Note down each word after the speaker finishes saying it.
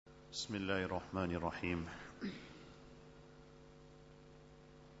Bismillahir Rahmanir Rahim.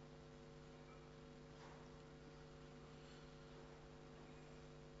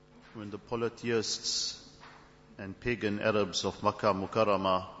 When the polytheists and pagan Arabs of Makkah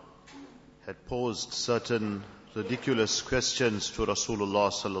Mukarramah had posed certain ridiculous questions to Rasulullah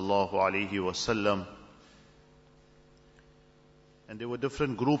sallallahu alaihi wasallam, and there were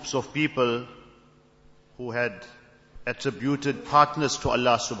different groups of people who had attributed partners to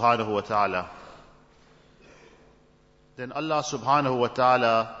Allah subhanahu wa ta'ala. Then Allah subhanahu wa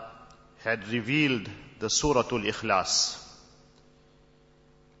ta'ala had revealed the Suratul Ikhlas.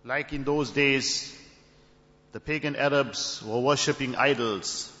 Like in those days, the pagan Arabs were worshipping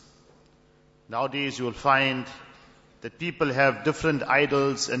idols. Nowadays you will find that people have different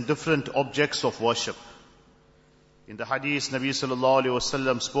idols and different objects of worship. In the hadith, Nabi sallallahu alaihi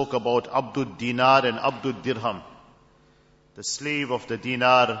wasallam spoke about Abdul Dinar and Abdul Dirham. The slave of the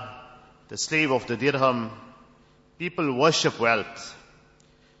dinar, the slave of the dirham. People worship wealth.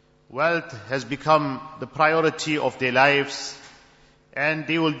 Wealth has become the priority of their lives, and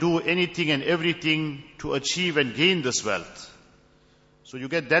they will do anything and everything to achieve and gain this wealth. So you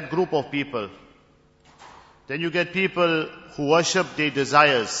get that group of people. Then you get people who worship their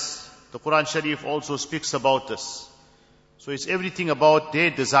desires. The Quran Sharif also speaks about this. So it's everything about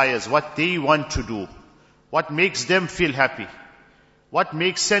their desires, what they want to do. What makes them feel happy? What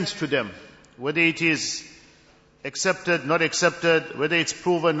makes sense to them? Whether it is accepted, not accepted, whether it's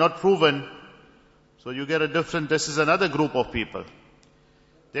proven, not proven. So you get this is another group of people.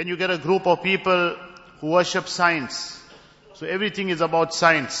 Then you get a group of people who worship science. So everything is about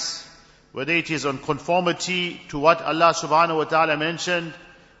science. Whether it is on conformity to what Allah subhanahu wa ta'ala mentioned,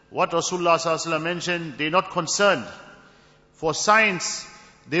 what Rasulullah sallallahu alaihi wasallam mentioned, they're not concerned. For science,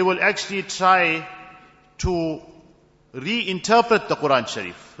 they will actually try to reinterpret the Quran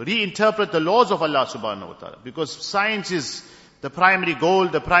Sharif, reinterpret the laws of Allah subhanahu wa ta'ala. Because science is the primary goal,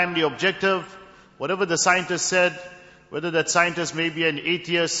 the primary objective. Whatever the scientist said, whether that scientist may be an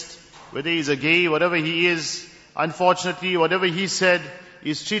atheist, whether he's a gay, whatever he is, unfortunately, whatever he said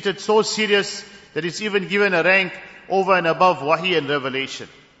is treated so serious that it's even given a rank over and above wahi and revelation.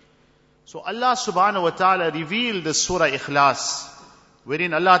 So Allah subhanahu wa ta'ala revealed the Surah Ikhlas,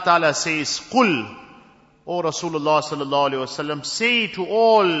 wherein Allah ta'ala says, Qul, O Rasulullah sallallahu alaihi wasallam, say to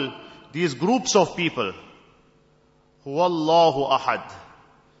all these groups of people, Huwallahu ahad.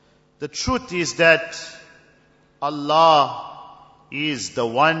 The truth is that Allah is the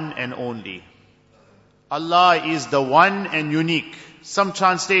one and only. Allah is the one and unique. Some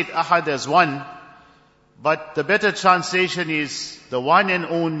translate ahad as one, but the better translation is the one and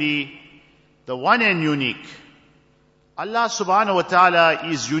only, the one and unique. Allah subhanahu wa ta'ala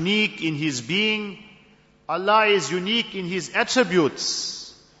is unique in His being. Allah is unique in His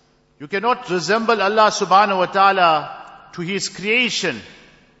attributes. You cannot resemble Allah subhanahu wa ta'ala to His creation.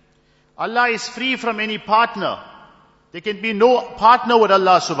 Allah is free from any partner. There can be no partner with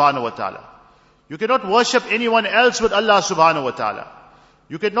Allah subhanahu wa ta'ala. You cannot worship anyone else with Allah subhanahu wa ta'ala.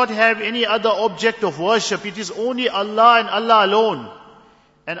 You cannot have any other object of worship. It is only Allah and Allah alone.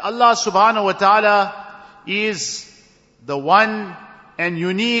 And Allah subhanahu wa ta'ala is the one and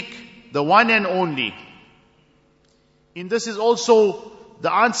unique, the one and only. In this is also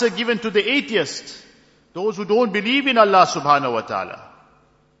the answer given to the atheist, those who don't believe in Allah subhanahu wa ta'ala.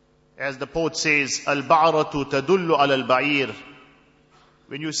 As the poet says, Al-ba'ratu tadullu al-ba'ir.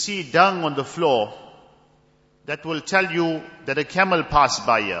 When you see dung on the floor, that will tell you that a camel passed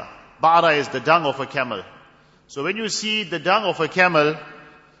by here. Ba'ra is the dung of a camel. So when you see the dung of a camel,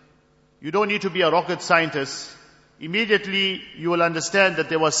 you don't need to be a rocket scientist. Immediately you will understand that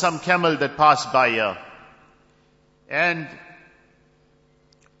there was some camel that passed by here. And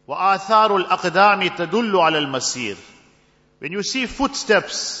وَآثَارُ الْأَقْدَامِ تَدُلُّ عَلَى الْمَسِيرِ. When you see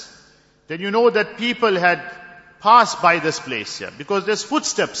footsteps, then you know that people had passed by this place here. Because there's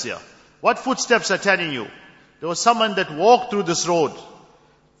footsteps here. What footsteps are telling you? There was someone that walked through this road.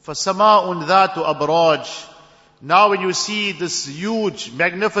 فَسَمَاءٌ ذَاتُ أَبْرَاجٍ. Now when you see this huge,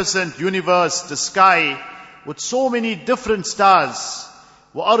 magnificent universe, the sky, with so many different stars,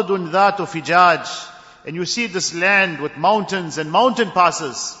 وَأَرْضٌ ذَاتُ فِجَاجٍ. And you see this land with mountains and mountain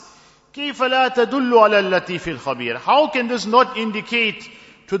passes. كيف لا تدل على اللطيف الخبير. How can this not indicate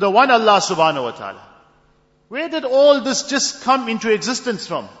to the one Allah subhanahu wa ta'ala? Where did all this just come into existence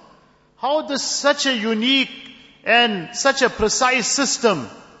from? How does such a unique and such a precise system,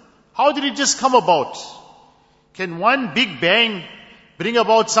 how did it just come about? Can one big bang bring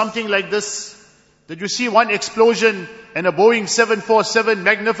about something like this? Did you see one explosion and a Boeing 747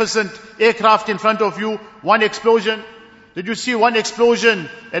 magnificent aircraft in front of you? One explosion. Did you see one explosion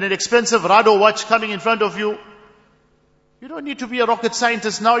and an expensive Rado watch coming in front of you? You don't need to be a rocket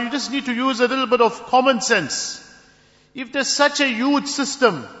scientist now. You just need to use a little bit of common sense. If there's such a huge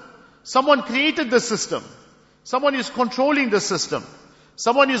system, someone created the system. Someone is controlling the system.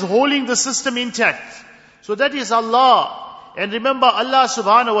 Someone is holding the system intact. So that is Allah. And remember, Allah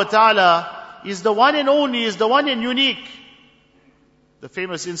subhanahu wa ta'ala is the one and only, is the one and unique. The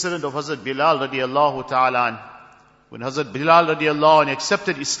famous incident of Hazrat Bilal radiallahu ta'ala an. When Hazrat Bilal radiallahu an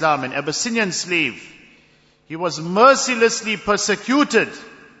accepted Islam, an Abyssinian slave, he was mercilessly persecuted.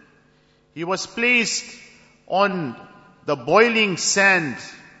 He was placed on the boiling sand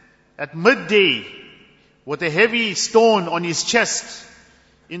at midday with a heavy stone on his chest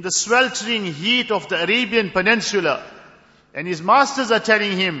in the sweltering heat of the Arabian Peninsula. And his masters are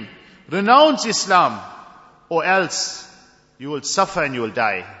telling him, renounce Islam or else you will suffer and you will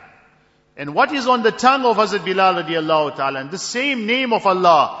die. And what is on the tongue of Hazrat Bilal radiallahu ta'ala? And the same name of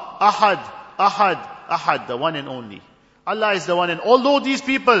Allah, Ahad, Ahad, Ahad, the one and only. Allah is the one. And although these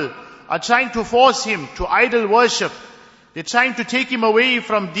people are trying to force him to idol worship, they're trying to take him away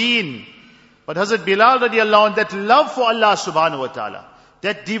from deen. But Hazrat Bilal radiallahu anh, that love for Allah subhanahu wa ta'ala,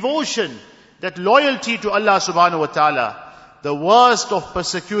 that devotion, that loyalty to Allah subhanahu wa ta'ala, the worst of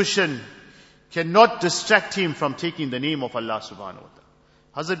persecution cannot distract him from taking the name of Allah subhanahu wa ta'ala.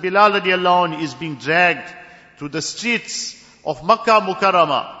 Hazrat Bilal radiallahu anh is being dragged through the streets of Makkah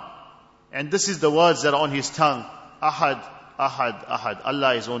Mukarramah. And this is the words that are on his tongue. Ahad, Ahad, Ahad.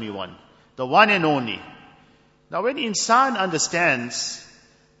 Allah is only one. The one and only. Now when insan understands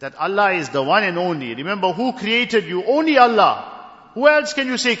that Allah is the one and only, remember who created you? Only Allah. Who else can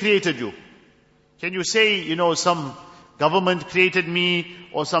you say created you? Can you say, some government created me,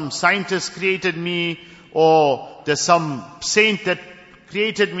 or some scientist created me, or there's some saint that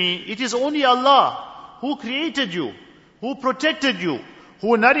created me? It is only Allah who created you, who protected you,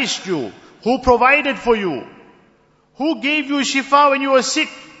 who nourished you, who provided for you, who gave you shifa when you were sick.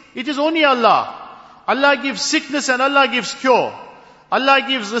 It is only Allah. Allah gives sickness and Allah gives cure. Allah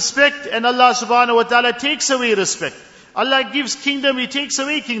gives respect and Allah subhanahu wa ta'ala takes away respect. Allah gives kingdom, He takes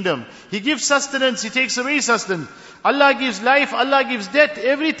away kingdom. He gives sustenance, He takes away sustenance. Allah gives life, Allah gives death.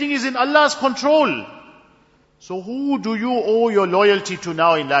 Everything is in Allah's control. So who do you owe your loyalty to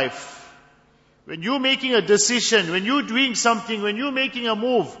now in life? When you're making a decision, when you're doing something, when you're making a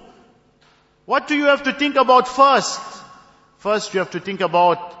move, what do you have to think about first? First you have to think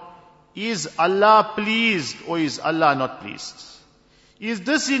about, is Allah pleased or is Allah not pleased? Is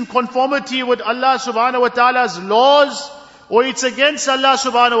this in conformity with Allah subhanahu wa ta'ala's laws or it's against Allah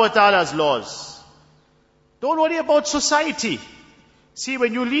subhanahu wa ta'ala's laws? Don't worry about society. See,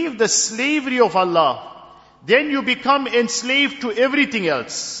 when you leave the slavery of Allah, then you become enslaved to everything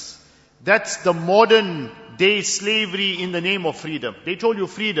else. That's the modern day slavery in the name of freedom. They told you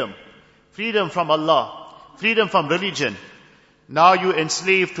freedom. Freedom from Allah. Freedom from religion. Now you're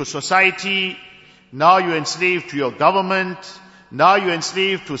enslaved to society. Now you're enslaved to your government. Now you're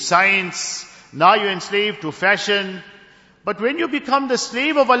enslaved to science. Now you're enslaved to fashion. But when you become the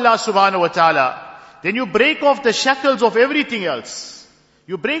slave of Allah subhanahu wa ta'ala, then you break off the shackles of everything else.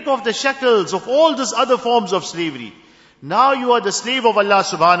 You break off the shackles of all these other forms of slavery. Now you are the slave of Allah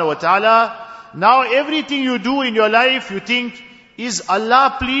subhanahu wa ta'ala. Now everything you do in your life, you think, is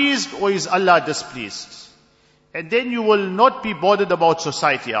Allah pleased or is Allah displeased? And then you will not be bothered about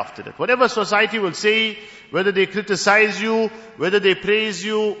society after that. Whatever society will say, whether they criticize you, whether they praise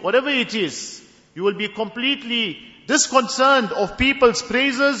you, whatever it is, you will be completely disconcerted of people's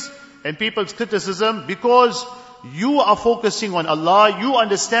praises and people's criticism because you are focusing on Allah. You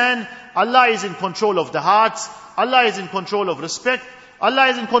understand Allah is in control of the hearts. Allah is in control of respect. Allah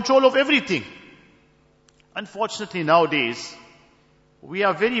is in control of everything. Unfortunately nowadays, we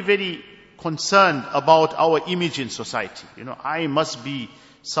are very, very concerned about our image in society. I must be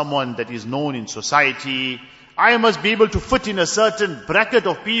someone that is known in society. I must be able to fit in a certain bracket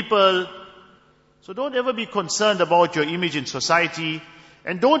of people. So don't ever be concerned about your image in society.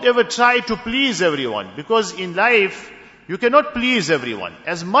 And don't ever try to please everyone. Because in life, you cannot please everyone.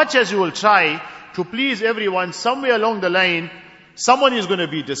 As much as you will try to please everyone, somewhere along the line, someone is going to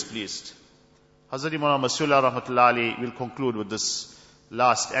be displeased. Hazrat Maulana Masihullah rahmatullahi alayhi will conclude with this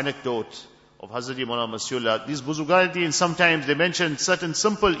last anecdote of Hazrat Maulana Masihullah. These Buzurgan, sometimes they mention certain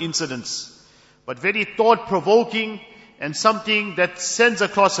simple incidents, but very thought-provoking and something that sends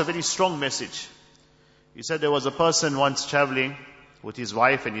across a very strong message. He said there was a person once traveling with his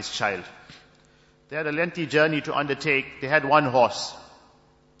wife and his child. They had a lengthy journey to undertake. They had one horse.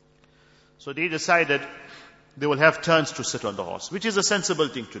 So they decided they will have turns to sit on the horse, which is a sensible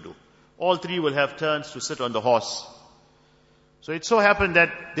thing to do. All three will have turns to sit on the horse. So it so happened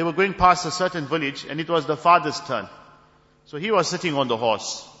that they were going past a certain village and it was the father's turn. So he was sitting on the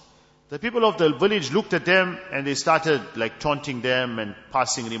horse. The people of the village looked at them and they started like taunting them and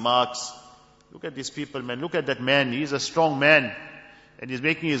passing remarks. Look at these people, man. Look at that man. He's a strong man. And he's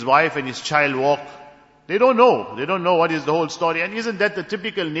making his wife and his child walk. They don't know. They don't know what is the whole story. And isn't that the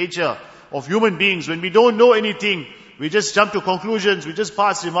typical nature of human beings? When we don't know anything, we just jump to conclusions. We just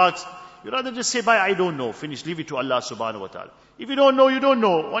pass remarks. You rather just say, bye, I don't know. Finish. Leave it to Allah subhanahu wa ta'ala. If you don't know, you don't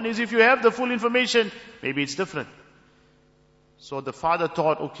know. One is if you have the full information, maybe it's different. So the father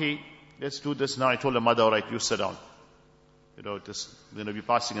thought, okay, let's do this now. I told the mother, all right, you sit down. We're going to be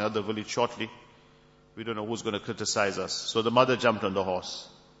passing another village shortly. We don't know who's going to criticize us. So the mother jumped on the horse.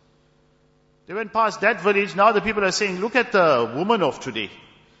 They went past that village. Now the people are saying, look at the woman of today.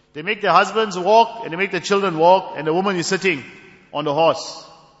 They make their husbands walk and they make their children walk and the woman is sitting on the horse.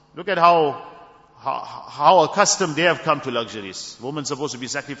 Look at how accustomed they have come to luxuries. Woman's supposed to be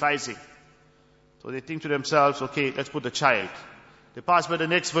sacrificing. So they think to themselves, okay, let's put the child. They pass by the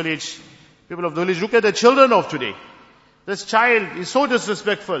next village. People of the village, look at the children of today. This child is so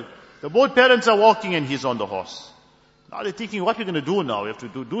disrespectful. The both parents are walking and he's on the horse. Now they're thinking, what are we going to do now? We have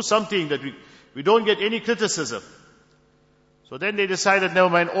to do something that we don't get any criticism. So then they decided, never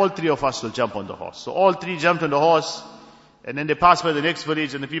mind, all three of us will jump on the horse. So all three jumped on the horse. And then they passed by the next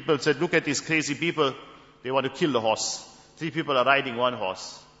village and the people said, look at these crazy people. They want to kill the horse. 3 people are riding one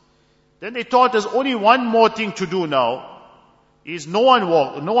horse. Then they thought there's only one more thing to do now. Is no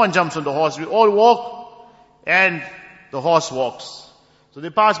one jumps on the horse. We all walk and the horse walks. So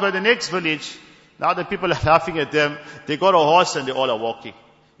they pass by the next village. Now the people are laughing at them. They got a horse and they all are walking.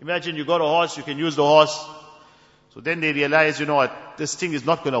 Imagine you got a horse, you can use the horse. So then they realize, you know what, this thing is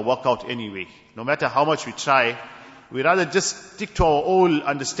not going to work out anyway. No matter how much we try, we rather just stick to our old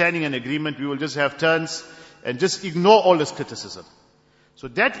understanding and agreement. We will just have turns and just ignore all this criticism. So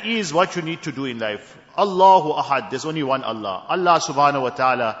that is what you need to do in life. Allahu Ahad. There's only one Allah. Allah subhanahu wa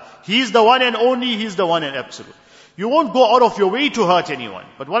ta'ala. He's the one and only. He's the one and absolute. You won't go out of your way to hurt anyone.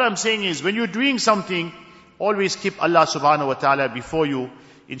 But what I'm saying is, when you're doing something, always keep Allah subhanahu wa ta'ala before you.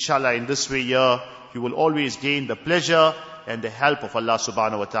 Inshallah, in this way, you will always gain the pleasure and the help of Allah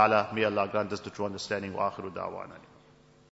subhanahu wa ta'ala. May Allah grant us the true understanding. Wa akhiru da'wana.